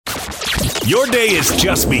Your day has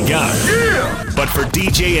just begun. Yeah! But for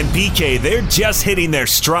DJ and PK, they're just hitting their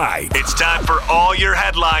stride. It's time for all your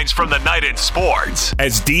headlines from the night in sports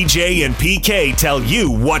as DJ and PK tell you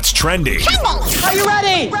what's trending. Are you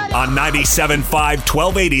ready? On 97.5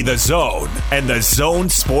 1280 The Zone and The Zone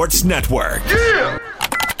Sports Network. Yeah!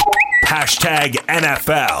 Hashtag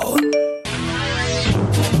NFL.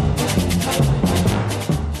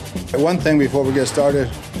 One thing before we get started,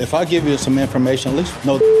 if I give you some information, at least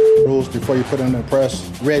know the rules before you put it in the press.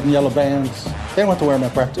 Red and yellow bands, they don't have to wear them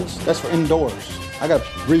at practice. That's for indoors. I got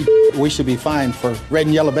to read. We should be fined for red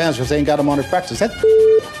and yellow bands because they ain't got them on their practice. If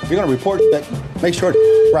you're going to report that, make sure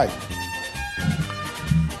it's right.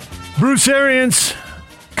 Bruce Arians,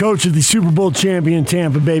 coach of the Super Bowl champion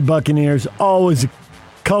Tampa Bay Buccaneers, always a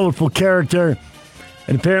colorful character,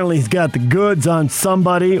 and apparently he's got the goods on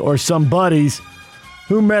somebody or some buddies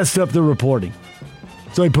who messed up the reporting.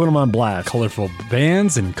 So he put them on blast. Colorful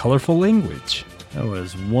bands and colorful language. That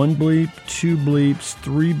was 1 bleep, 2 bleeps,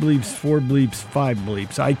 3 bleeps, 4 bleeps, 5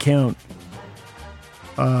 bleeps. I count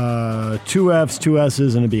 2 Fs, 2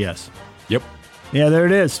 S's, and a BS. Yep. Yeah, there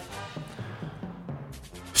it is.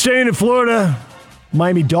 Staying in Florida,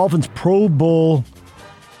 Miami Dolphins Pro Bowl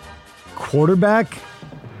quarterback?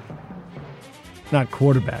 Not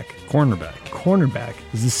quarterback. Cornerback.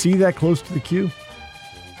 Is the C that close to the Q?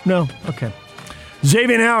 No? Okay.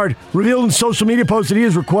 Xavier Howard revealed in social media posts that he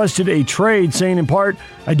has requested a trade, saying in part,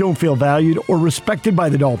 I don't feel valued or respected by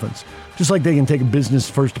the Dolphins. Just like they can take a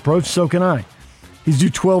business-first approach, so can I. He's due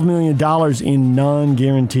 $12 million in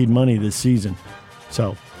non-guaranteed money this season.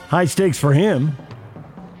 So, high stakes for him.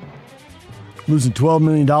 Losing $12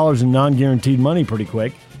 million in non-guaranteed money pretty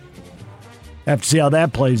quick. Have to see how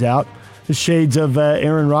that plays out. The shades of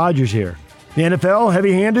Aaron Rodgers here. The NFL,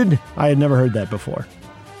 heavy-handed? I had never heard that before.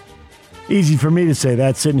 Easy for me to say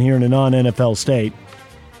that sitting here in a non-NFL state.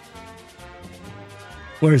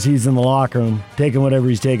 Whereas he's in the locker room, taking whatever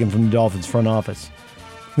he's taking from the Dolphins front office.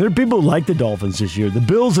 There are people who like the Dolphins this year. The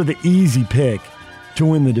Bills are the easy pick to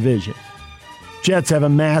win the division. Jets have a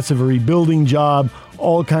massive rebuilding job,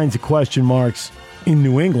 all kinds of question marks in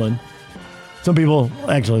New England. Some people,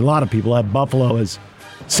 actually a lot of people, have Buffalo as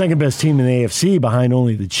second best team in the AFC behind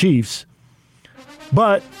only the Chiefs.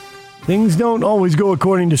 But things don't always go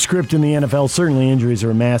according to script in the NFL. Certainly injuries are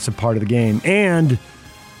a massive part of the game. And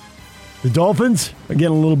the Dolphins are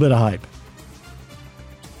getting a little bit of hype.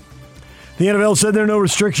 The NFL said there are no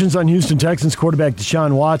restrictions on Houston Texans quarterback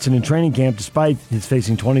Deshaun Watson in training camp, despite his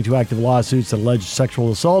facing 22 active lawsuits that allege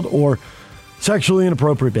sexual assault or sexually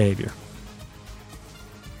inappropriate behavior.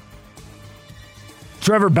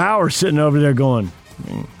 Trevor Bauer sitting over there going,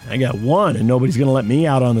 I got one, and nobody's going to let me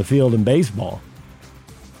out on the field in baseball.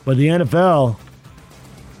 But the NFL,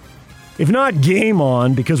 if not game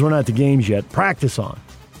on, because we're not at the games yet, practice on.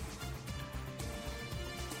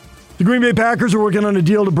 The Green Bay Packers are working on a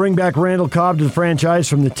deal to bring back Randall Cobb to the franchise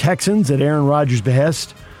from the Texans at Aaron Rodgers'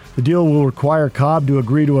 behest. The deal will require Cobb to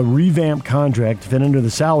agree to a revamped contract to fit under the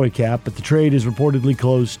salary cap, but the trade is reportedly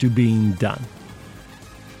close to being done.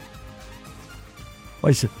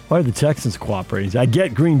 Why are the Texans cooperating? I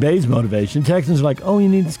get Green Bay's motivation. Texans are like, oh, you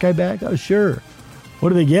need this guy back? Oh, sure.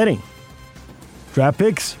 What are they getting? Draft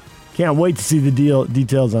picks? Can't wait to see the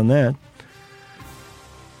details on that.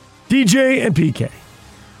 DJ and PK.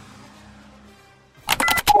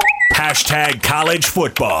 Hashtag college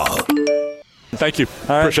football. Thank you.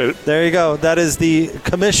 All right, appreciate it. There you go. That is the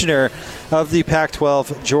commissioner of the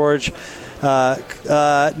Pac-12, George.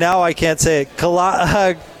 Now I can't say it.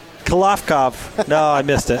 Kalafkov. No, I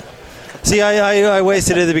missed it. See, I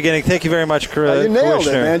wasted it at the beginning. Thank you very much, you nailed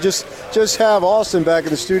it, man. Just have Austin back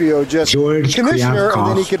in the studio, just George commissioner, Kryavkov. and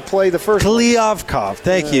then he could play the first. Klyavkov.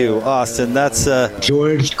 Thank you, Austin. That's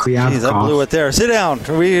George Kryavkov. Geez, I blew it there. Sit down.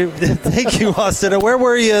 Thank you, Austin. Where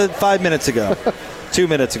were you 5 minutes ago? 2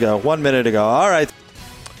 minutes ago? 1 minute ago? All right.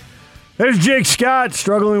 There's Jake Scott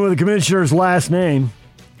struggling with the commissioner's last name,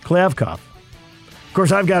 Klyavkov. Of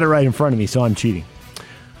course, I've got it right in front of me, so I'm cheating.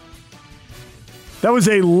 That was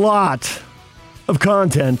a lot of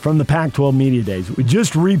content from the Pac-12 Media Days. We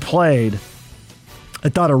just replayed, I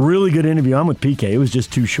thought, a really good interview. I'm with PK. It was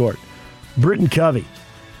just too short. Britton Covey,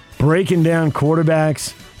 breaking down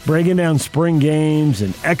quarterbacks, breaking down spring games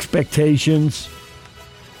and expectations.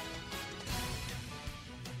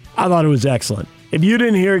 I thought it was excellent. If you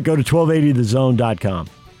didn't hear it, go to 1280thezone.com.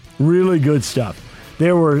 Really good stuff.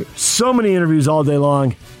 There were so many interviews all day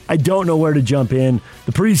long. I don't know where to jump in.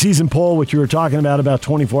 The preseason poll, which you were talking about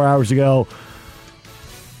 24 hours ago,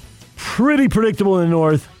 pretty predictable in the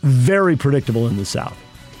North, very predictable in the South.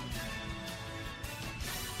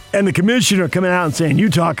 And the commissioner coming out and saying,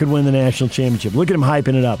 Utah could win the national championship. Look at him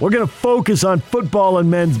hyping it up. We're going to focus on football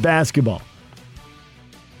and men's basketball.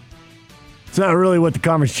 It's not really what the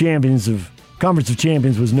Conference of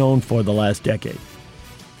Champions was known for the last decade.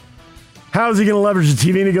 How is he going to leverage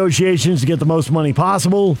the TV negotiations to get the most money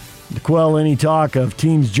possible, to quell any talk of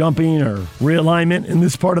teams jumping or realignment in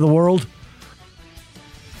this part of the world?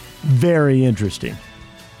 Very interesting.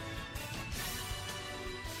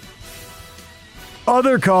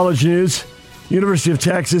 Other college news. University of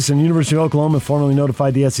Texas and University of Oklahoma formally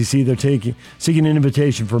notified the SEC they're seeking an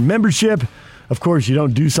invitation for membership. Of course, you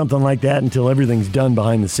don't do something like that until everything's done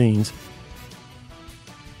behind the scenes.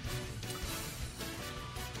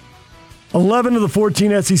 11 of the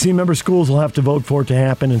 14 SEC member schools will have to vote for it to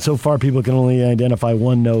happen, and so far people can only identify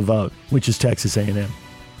one no vote, which is Texas A&M. I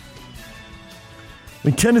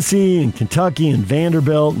mean, Tennessee and Kentucky and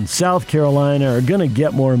Vanderbilt and South Carolina are going to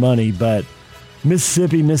get more money, but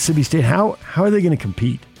Mississippi State, how are they going to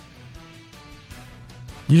compete?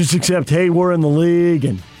 You just accept, hey, we're in the league,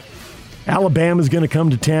 and Alabama's going to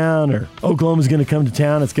come to town, or Oklahoma's going to come to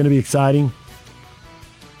town. It's going to be exciting.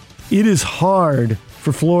 It is hard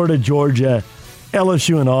for Florida, Georgia,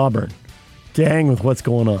 LSU, and Auburn to hang with what's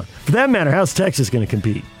going on. For that matter, how's Texas going to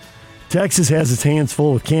compete? Texas has its hands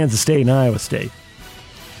full with Kansas State and Iowa State.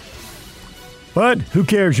 But who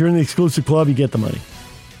cares? You're in the exclusive club, you get the money.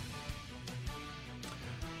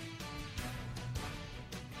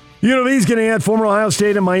 UNLV is going to add former Ohio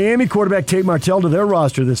State and Miami quarterback Tate Martell to their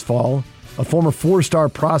roster this fall. A former 4-star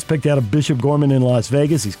prospect out of Bishop Gorman in Las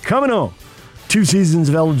Vegas. He's coming home. 2 seasons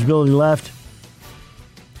of eligibility left.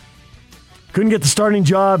 Couldn't get the starting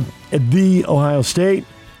job at the Ohio State.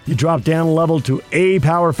 You drop down a level to a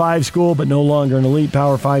Power 5 school, but no longer an elite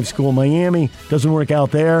Power 5 school. Miami doesn't work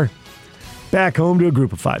out there. Back home to a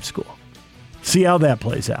Group of 5 school. See how that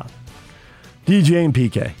plays out. DJ and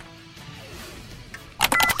PK.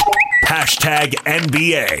 Hashtag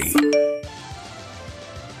NBA.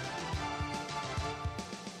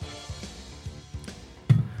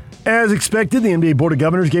 As expected, the NBA Board of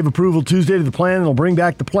Governors gave approval Tuesday to the plan that will bring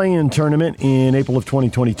back the play-in tournament in April of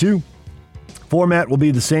 2022. Format will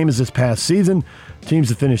be the same as this past season. Teams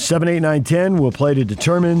that finish 7, 8, 9, 10 will play to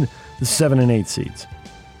determine the 7 and 8 seeds.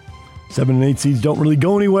 7 and 8 seeds don't really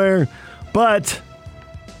go anywhere, but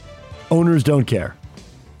owners don't care.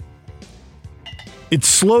 It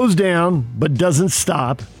slows down, but doesn't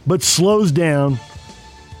stop, but slows down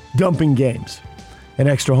dumping games. An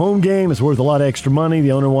extra home game is worth a lot of extra money.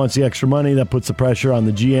 The owner wants the extra money. That puts the pressure on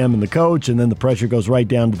the GM and the coach, and then the pressure goes right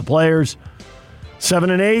down to the players. 7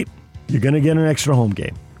 and 8, you're going to get an extra home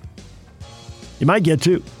game. You might get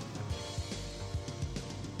 2.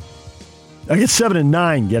 I guess 7 and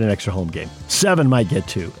 9 get an extra home game. 7 might get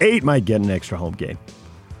 2. 8 might get an extra home game.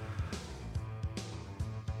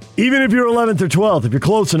 Even if you're 11th or 12th, if you're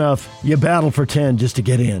close enough, you battle for 10 just to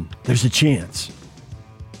get in. There's a chance.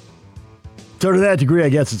 So to that degree, I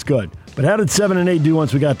guess it's good. But how did 7 and 8 do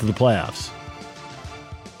once we got to the playoffs?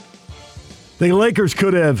 The Lakers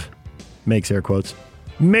could have, makes air quotes,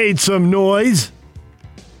 made some noise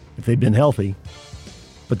if they'd been healthy.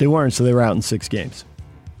 But they weren't, so they were out in 6 games.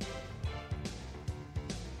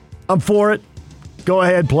 I'm for it. Go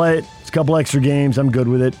ahead, play it. It's a couple extra games. I'm good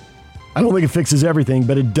with it. I don't think it fixes everything,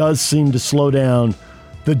 but it does seem to slow down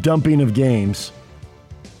the dumping of games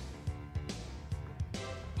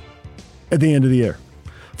at the end of the year.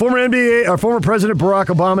 Former President Barack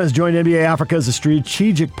Obama has joined NBA Africa as a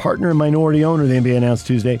strategic partner and minority owner, the NBA announced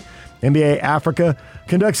Tuesday. NBA Africa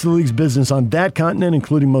conducts the league's business on that continent,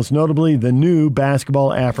 including most notably the new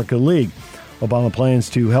Basketball Africa League. Obama plans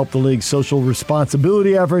to help the league's social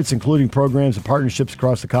responsibility efforts, including programs and partnerships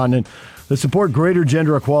across the continent that support greater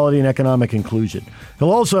gender equality and economic inclusion.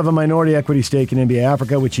 He'll also have a minority equity stake in NBA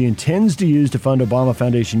Africa, which he intends to use to fund Obama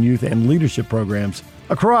Foundation youth and leadership programs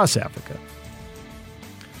across Africa.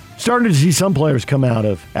 Starting to see some players come out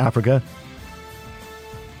of Africa.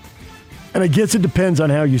 And I guess it depends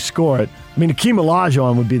on how you score it. I mean, Akeem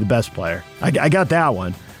Olajuwon would be the best player. I got that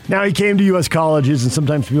one. Now, he came to U.S. colleges, and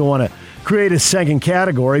sometimes people want to create a second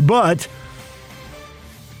category, but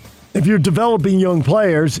if you're developing young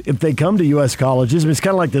players, if they come to U.S. colleges, I mean, it's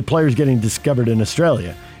kind of like the players getting discovered in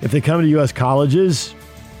Australia. If they come to U.S. colleges,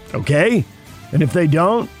 okay. And if they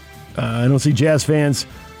don't, I don't see Jazz fans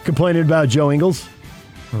complaining about Joe Ingles.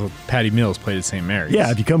 Well, Patty Mills played at St. Mary's.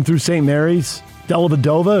 Yeah, if you come through St. Mary's,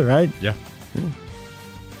 Dellavedova, right? Yeah.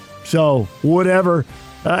 So, whatever.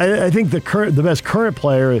 I think the best current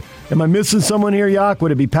player, am I missing someone here, Yak?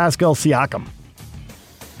 Would it be Pascal Siakam?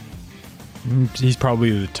 He's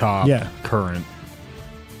probably the top current.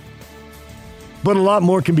 But a lot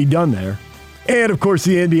more can be done there. And, of course,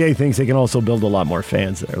 the NBA thinks they can also build a lot more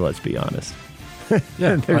fans there, let's be honest.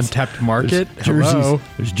 Yeah, untapped market.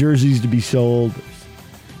 There's jerseys to be sold.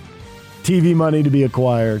 TV money to be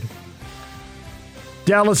acquired.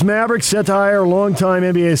 Dallas Mavericks set to hire longtime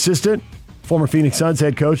NBA assistant, former Phoenix Suns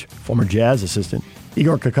head coach, former Jazz assistant,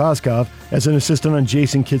 Igor Kokoskov, as an assistant on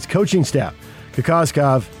Jason Kidd's coaching staff.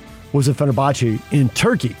 Kokoskov was at Fenerbahce in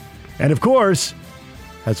Turkey. And, of course,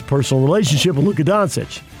 has a personal relationship with Luka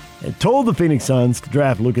Doncic. And told the Phoenix Suns to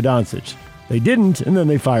draft Luka Doncic. They didn't, and then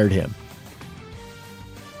they fired him.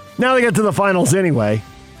 Now they got to the finals anyway.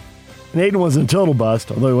 And Ayton wasn't a total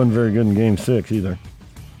bust, although he wasn't very good in Game 6 either.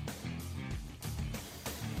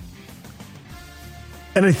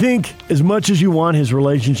 And I think as much as you want his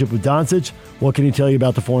relationship with Doncic, what can he tell you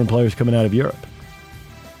about the foreign players coming out of Europe?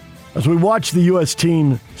 As we watch the U.S.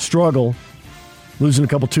 team struggle, losing a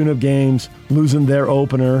couple tune-up games, losing their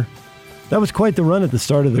opener, that was quite the run at the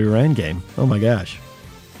start of the Iran game. Oh my gosh.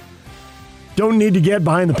 Don't need to get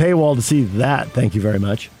behind the paywall to see that, thank you very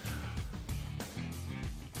much.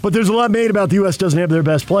 But there's a lot made about the U.S. doesn't have their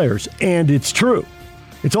best players, and it's true.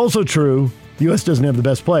 It's also true the U.S. doesn't have the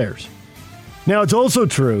best players. Now, it's also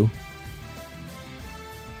true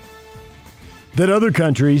that other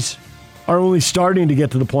countries are only starting to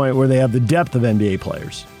get to the point where they have the depth of NBA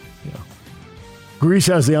players. You know, Greece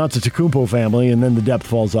has the Antetokounmpo family, and then the depth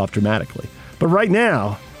falls off dramatically. But right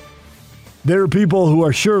now, there are people who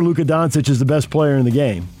are sure Luka Doncic is the best player in the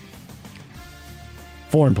game.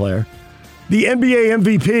 Foreign player. The NBA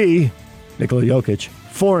MVP, Nikola Jokic,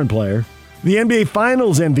 foreign player. The NBA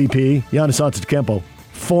Finals MVP, Giannis Antetokounmpo,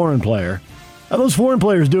 foreign player. How are those foreign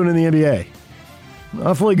players doing in the NBA?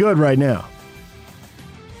 Awfully good right now.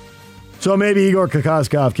 So maybe Igor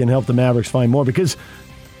Kokoskov can help the Mavericks find more, because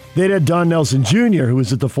they'd had Don Nelson Jr., who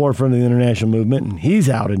was at the forefront of the international movement, and he's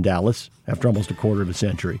out in Dallas after almost a quarter of a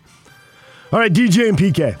century. All right, DJ and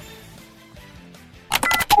PK.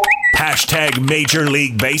 Hashtag Major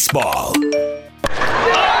League Baseball. Ohtani,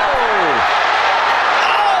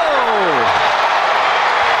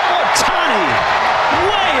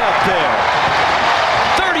 way up there.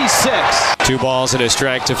 36. 2 balls and a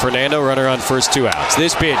strike to Fernando. Runner on first, 2 outs.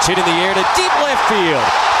 This pitch hit in the air to deep left field.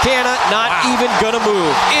 Canna not even gonna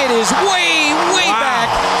move. It is way back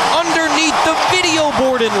underneath the video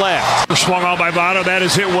board and left. Swung on by Votto. That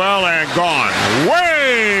is hit well and gone.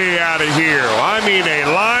 Way out of here. I mean, a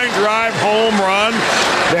line drive home run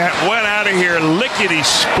that went out of here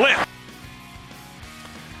lickety-split.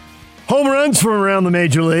 Home runs from around the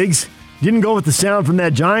major leagues. Didn't go with the sound from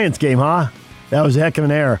that Giants game, huh? That was a heck of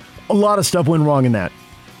an error. A lot of stuff went wrong in that.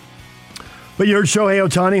 But you heard Shohei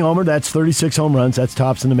Ohtani homer. That's 36 home runs. That's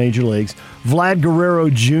tops in the major leagues. Vlad Guerrero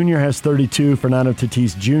Jr. has 32. Fernando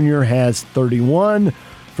Tatis Jr. has 31.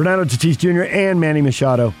 Fernando Tatis Jr. and Manny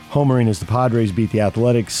Machado homering as the Padres beat the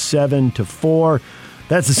Athletics 7-4.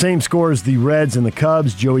 That's the same score as the Reds and the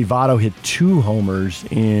Cubs. Joey Votto hit 2 homers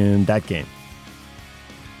in that game.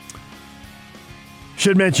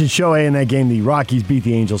 Should mention Shohei in that game. The Rockies beat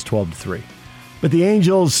the Angels 12-3. But the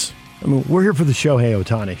Angels, I mean, we're here for the Shohei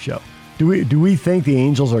Ohtani show. Do we think the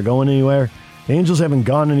Angels are going anywhere? The Angels haven't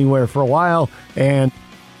gone anywhere for a while, and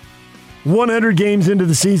 100 games into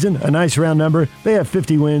the season, a nice round number, they have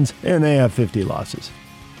 50 wins and they have 50 losses.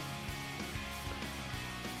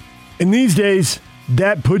 In these days,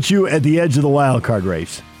 that puts you at the edge of the wild card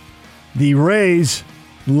race. The Rays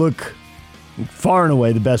look far and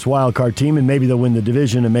away the best wild card team, and maybe they'll win the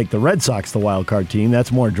division and make the Red Sox the wild card team.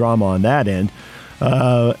 That's more drama on that end.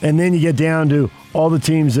 And then you get down to all the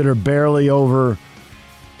teams that are barely over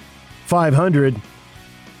 500.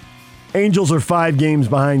 Angels are 5 games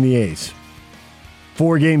behind the A's,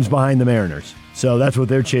 4 games behind the Mariners. So that's what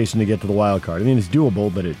they're chasing to get to the wild card. I mean, it's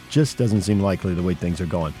doable, but it just doesn't seem likely the way things are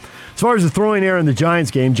going. As far as the throwing error in the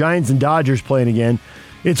Giants game, Giants and Dodgers playing again.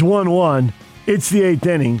 It's 1-1. It's the 8th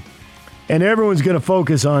inning. And everyone's going to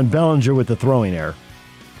focus on Bellinger with the throwing error.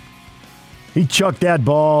 He chucked that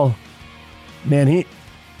ball. Man,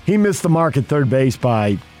 he missed the mark at third base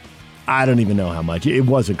by, I don't even know how much. It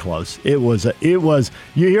wasn't close. It was,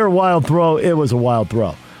 you hear a wild throw, it was a wild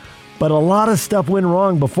throw. But a lot of stuff went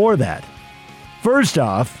wrong before that. First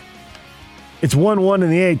off, it's 1-1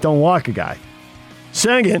 in the 8th, don't walk a guy.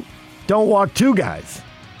 Second, don't walk 2 guys.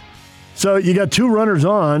 So you got 2 runners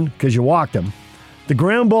on because you walked them. The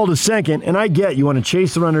ground ball to second, and I get you want to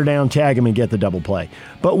chase the runner down, tag him, and get the double play.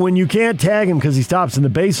 But when you can't tag him because he stops in the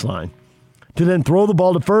baseline, to then throw the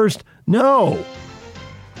ball to first, no.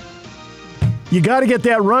 You got to get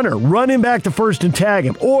that runner. Run him back to first and tag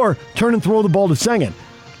him, or turn and throw the ball to second.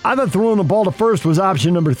 I thought throwing the ball to first was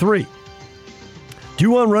option number 3. Do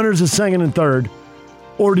you want runners at second and third,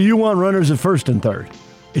 Or do you want runners at first and third?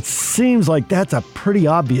 It seems like that's a pretty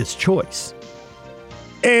obvious choice.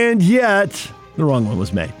 And yet, the wrong one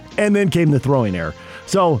was made. And then came the throwing error.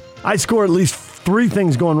 So I score at least 3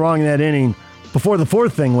 things going wrong in that inning before the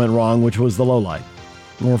 4th thing went wrong, which was the low light.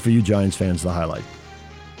 More for you Giants fans, the highlight.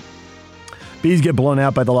 Bees get blown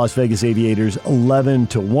out by the Las Vegas Aviators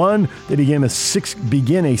 11-1. They begin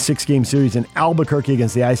a 6-game series in Albuquerque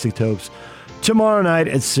against the Isotopes tomorrow night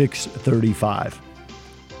at 6:35.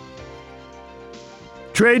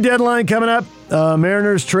 Trade deadline coming up.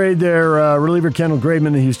 Mariners trade their reliever Kendall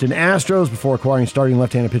Graveman to the Houston Astros before acquiring starting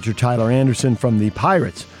left-handed pitcher Tyler Anderson from the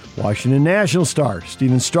Pirates. Washington Nationals star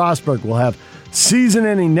Steven Strasburg will have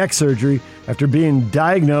season-ending neck surgery after being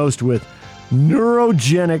diagnosed with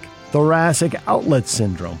neurogenic thoracic outlet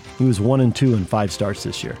syndrome. He was 1-2 in 5 starts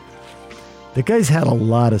this year. The guy's had a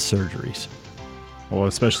lot of surgeries. Well,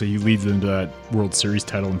 especially he leads into that World Series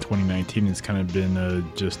title in 2019. It's kind of been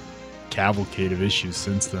just cavalcade of issues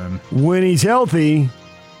since then. When he's healthy,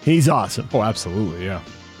 he's awesome. Oh, absolutely, yeah.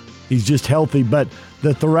 He's just healthy, but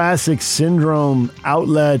the thoracic syndrome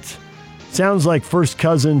outlet sounds like first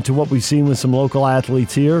cousin to what we've seen with some local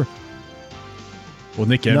athletes here. Well,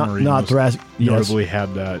 Nick Emery not thoracic, notably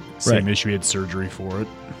had that same issue. He had surgery for it.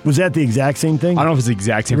 Was that the exact same thing? I don't know if it's the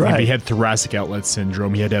exact same thing, Right. but he had thoracic outlet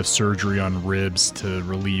syndrome. He had to have surgery on ribs to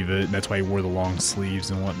relieve it, and that's why he wore the long sleeves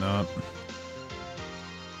and whatnot.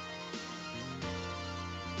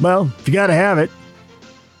 Well, if you got to have it,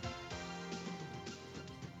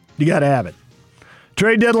 you got to have it.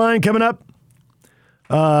 Trade deadline coming up.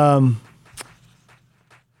 Adam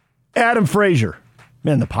Frazier.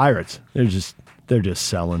 Man, the Pirates, they're just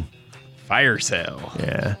selling. Fire sale.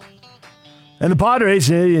 Yeah. And the Padres,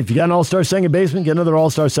 if you got an all-star second baseman, get another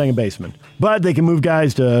all-star second baseman. But they can move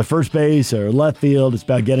guys to first base or left field. It's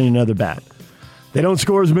about getting another bat. They don't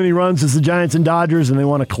score as many runs as the Giants and Dodgers, and they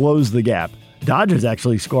want to close the gap. Dodgers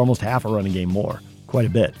actually score almost half a run a game more. Quite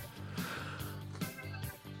a bit.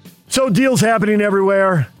 So deals happening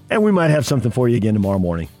everywhere, and we might have something for you again tomorrow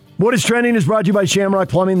morning. What is Trending is brought to you by Shamrock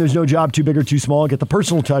Plumbing. There's no job too big or too small. Get the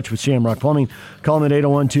personal touch with Shamrock Plumbing. Call them at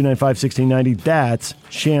 801-295-1690. That's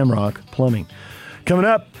Shamrock Plumbing. Coming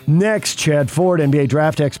up next, Chad Ford, NBA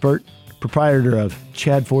draft expert, proprietor of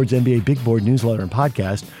Chad Ford's NBA Big Board newsletter and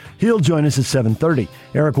podcast. He'll join us at 7:30.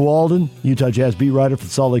 Eric Walden, Utah Jazz beat writer for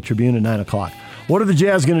the Salt Lake Tribune at 9 o'clock. What are the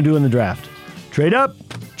Jazz going to do in the draft? Trade up,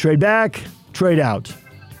 trade back, trade out.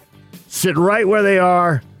 Sit right where they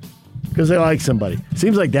are because they like somebody.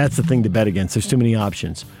 Seems like that's the thing to bet against. There's too many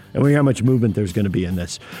options. And we hear how much movement there's going to be in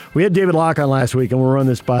this. We had David Locke on last week, and we'll run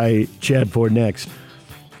this by Chad Ford next.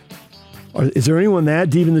 Is there anyone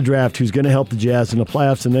that deep in the draft who's going to help the Jazz in the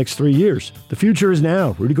playoffs the next 3 years? The future is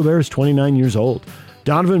now. Rudy Gobert is 29 years old.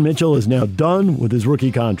 Donovan Mitchell is now done with his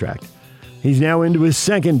rookie contract. He's now into his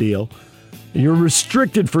second deal. You're a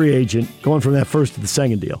restricted free agent going from that first to the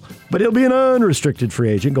second deal. But he'll be an unrestricted free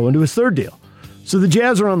agent going to his third deal. So the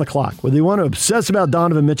Jazz are on the clock. Whether you want to obsess about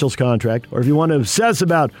Donovan Mitchell's contract, or if you want to obsess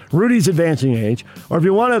about Rudy's advancing age, or if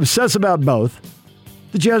you want to obsess about both,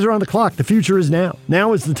 the Jazz are on the clock. The future is now.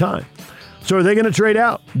 Now is the time. So are they going to trade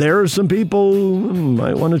out? There are some people who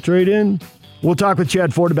might want to trade in. We'll talk with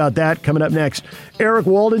Chad Ford about that coming up next. Eric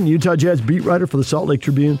Walden, Utah Jazz beat writer for the Salt Lake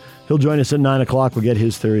Tribune. He'll join us at 9 o'clock. We'll get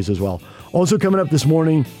his theories as well. Also coming up this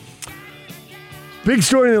morning, big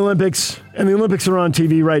story in the Olympics. And the Olympics are on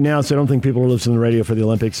TV right now, so I don't think people are listening to the radio for the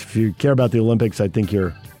Olympics. If you care about the Olympics, I think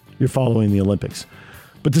you're following the Olympics.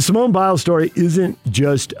 But the Simone Biles story isn't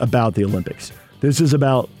just about the Olympics. This is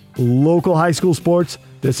about local high school sports.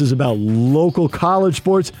 This is about local college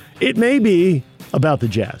sports. It may be about the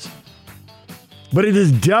Jazz. But it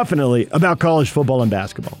is definitely about college football and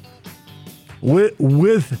basketball.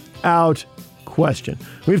 Without question.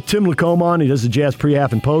 We have Tim Lacombe on. He does the Jazz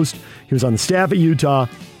pre-half and post. He was on the staff at Utah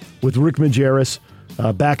with Rick Majerus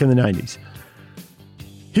back in the 90s.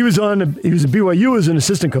 He was at BYU as an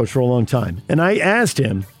assistant coach for a long time. And I asked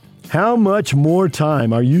him, how much more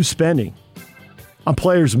time are you spending on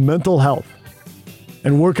players' mental health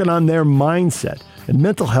and working on their mindset? And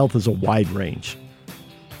mental health is a wide range.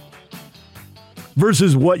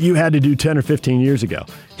 Versus what you had to do 10 or 15 years ago.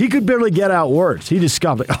 He could barely get out words. He just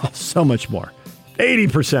scoffed like, so much more.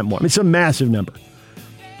 80% more. I mean, it's a massive number.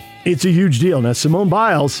 It's a huge deal. Now, Simone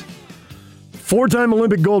Biles, 4-time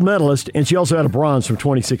Olympic gold medalist, and she also had a bronze from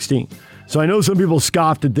 2016. So I know some people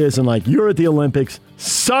scoffed at this and like, you're at the Olympics,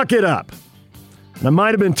 suck it up. And I might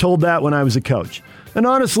have been told that when I was a coach. And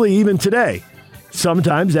honestly, even today,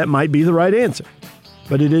 sometimes that might be the right answer.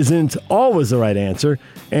 But it isn't always the right answer.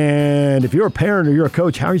 And if you're a parent or you're a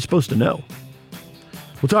coach, how are you supposed to know?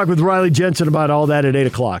 We'll talk with Riley Jensen about all that at 8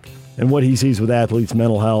 o'clock. and what he sees with athletes'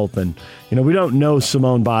 mental health. And, we don't know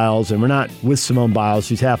Simone Biles, and we're not with Simone Biles.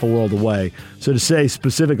 She's half a world away. So to say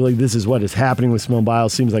specifically this is what is happening with Simone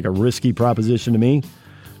Biles seems like a risky proposition to me.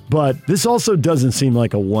 But this also doesn't seem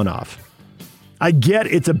like a one-off. I get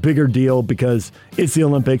it's a bigger deal because it's the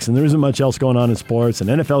Olympics and there isn't much else going on in sports, and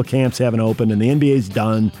NFL camps haven't opened and the NBA's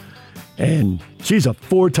done. And she's a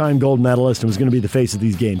 4-time gold medalist and was going to be the face of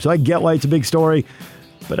these games. So I get why it's a big story,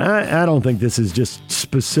 but I don't think this is just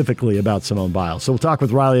specifically about Simone Biles. So we'll talk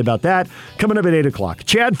with Riley about that coming up at 8 o'clock.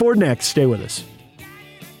 Chad Ford next. Stay with us.